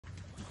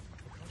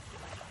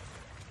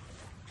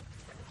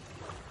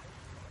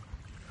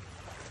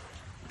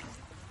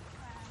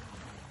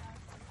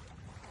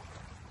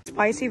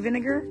spicy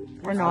vinegar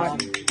or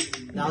not?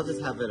 I'll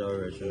just have it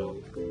original.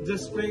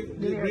 Just drink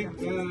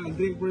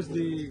first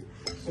the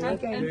soup.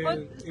 Okay. And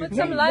put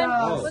some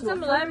lime. Put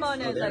some lime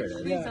on it. Like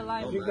squeeze the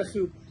lime. Drink the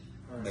soup.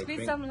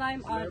 Squeeze some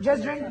lime on.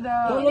 Just drink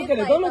the. Don't look at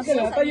it. Don't look at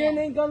it. I thought your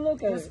name. Don't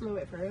look at it. Slow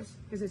it first,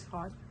 because it's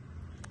hot.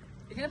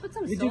 You're gonna put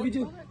some Video, salt.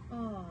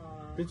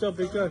 video.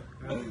 Picture.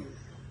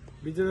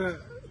 Video.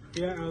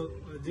 Yeah.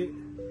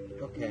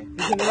 Okay.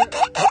 Video.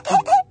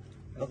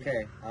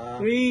 Okay.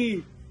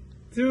 3,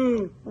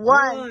 2,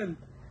 1.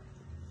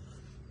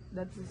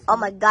 That's Oh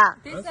my god.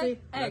 Tastes like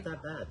Not egg.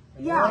 that bad.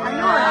 yeah, I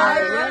know.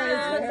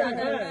 Yeah, it's not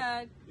that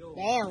bad.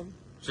 Damn.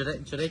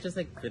 Should I just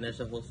like finish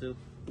the whole soup?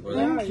 Or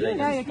like, should I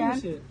Yeah, you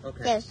just... can.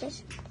 Okay.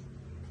 Yes.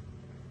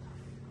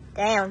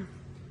 Damn.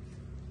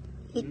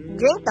 He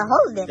drink the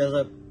whole thing. Does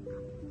it...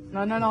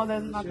 No,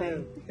 there's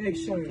nothing. Egg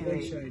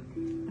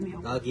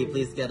shine. Doggy,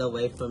 please get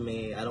away from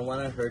me. I don't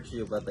want to hurt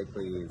you, but like,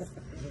 please.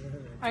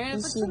 Are you gonna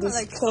You put see some this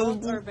like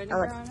salt candy? or I vinegar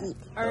want on to it? eat.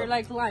 Or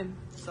like lime?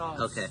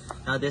 Okay.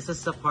 Now this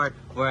is the part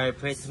where I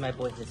praise my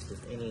boy Jesus.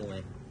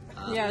 Anyway.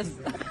 Yes.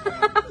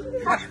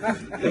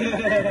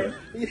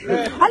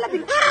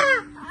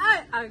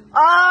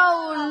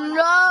 Oh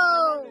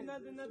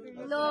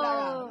no!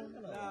 No.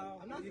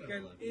 You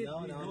can eat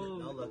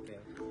No looking.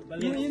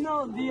 You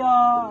know the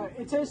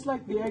it tastes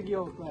like the egg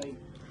yolk, like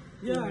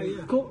yeah.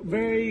 Cook,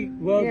 very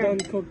well done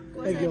cooked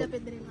egg yolk.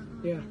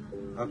 Yeah,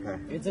 Okay.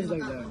 it tastes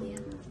like that.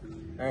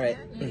 Alright.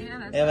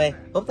 Anyway,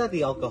 hope that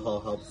the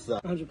alcohol helps.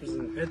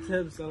 100%. It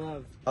helps a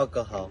lot.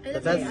 Alcohol. The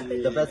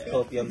best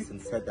copium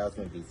since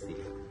 10,000 BC.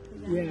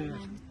 Yeah,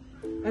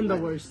 and the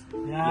worst.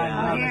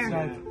 Yeah. That's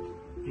right.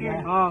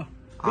 Here. Ah,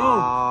 go.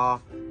 Ah.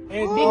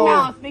 Egg Big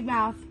mouth, big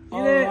mouth.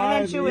 And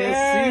then chew it.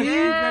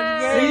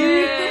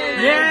 See?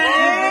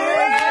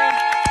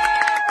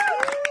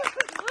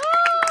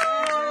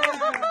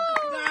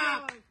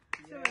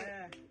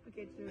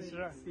 Okay, chew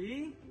it.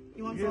 See?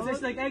 You want It tastes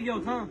salt? like egg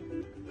yolk, huh?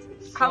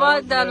 How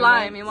about the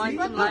lime? You want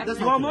some lime? This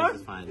One more?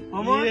 is fine.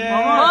 One more?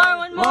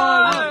 One more.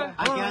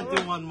 I can't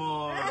do one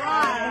more.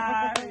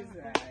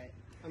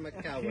 I'm a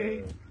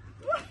coward.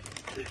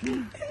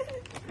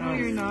 No,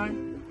 you're not.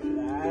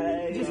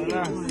 Just eat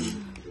one.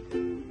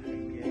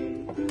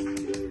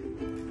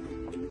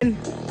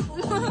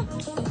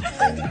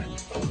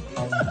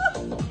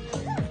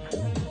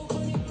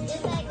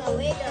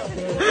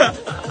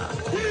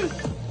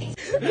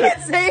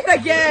 Say it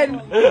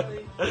again.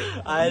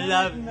 I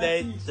love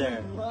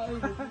nature.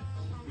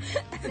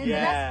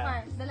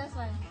 Yeah. The last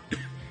one.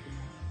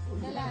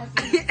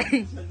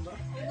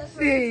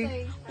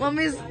 See,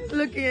 mommy's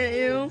looking at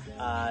you.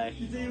 Hi.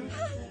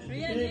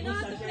 Rian, you know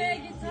how to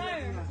play guitar.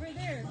 Over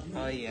there.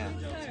 Oh yeah.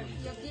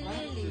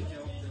 Ukulele.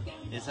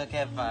 It's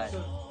okay, fine.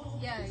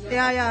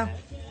 Yeah.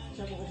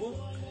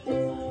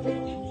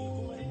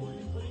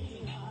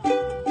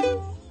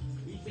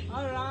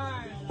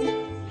 Alright.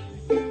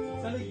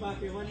 Salik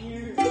Bake, 1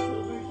 year. I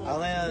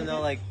only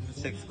know like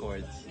 6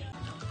 chords.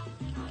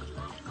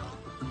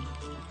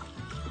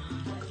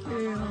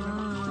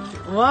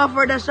 Wow,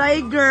 for the shy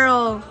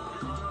girl.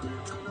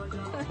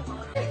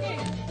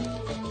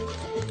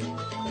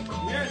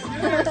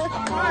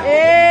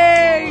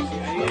 Hey!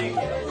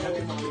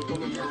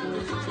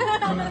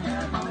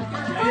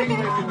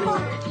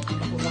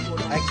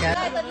 I can't.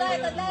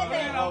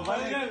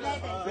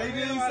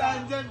 Ladies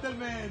and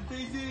gentlemen,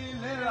 TG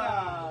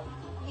Lera.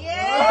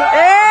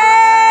 Hey!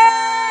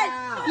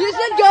 You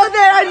should go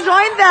there and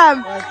join them.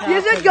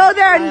 You should go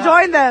there and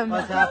join them.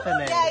 What's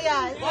happening?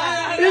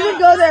 You should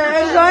go there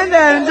and join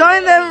them.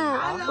 Join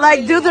them,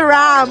 like do the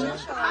ramp.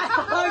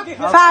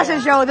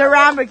 Fashion show, the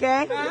ramp,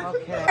 okay?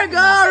 Okay. Here go,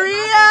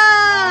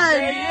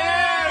 Rian!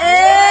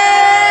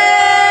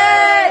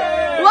 Hey!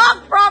 Walk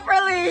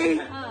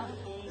properly.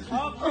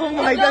 Oh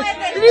my God,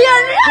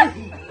 Rian!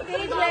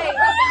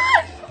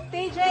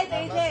 TJ.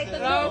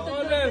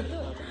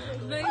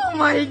 Oh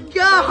my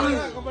God!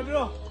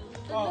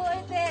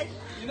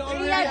 You know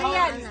already how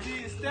is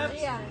the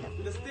steps?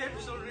 The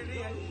steps already,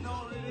 and you know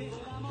already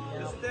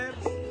the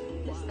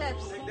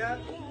steps like that.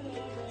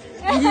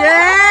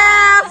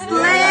 Yes,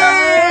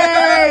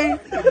 Slay!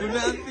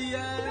 Dunanti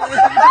yan.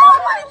 Oh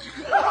my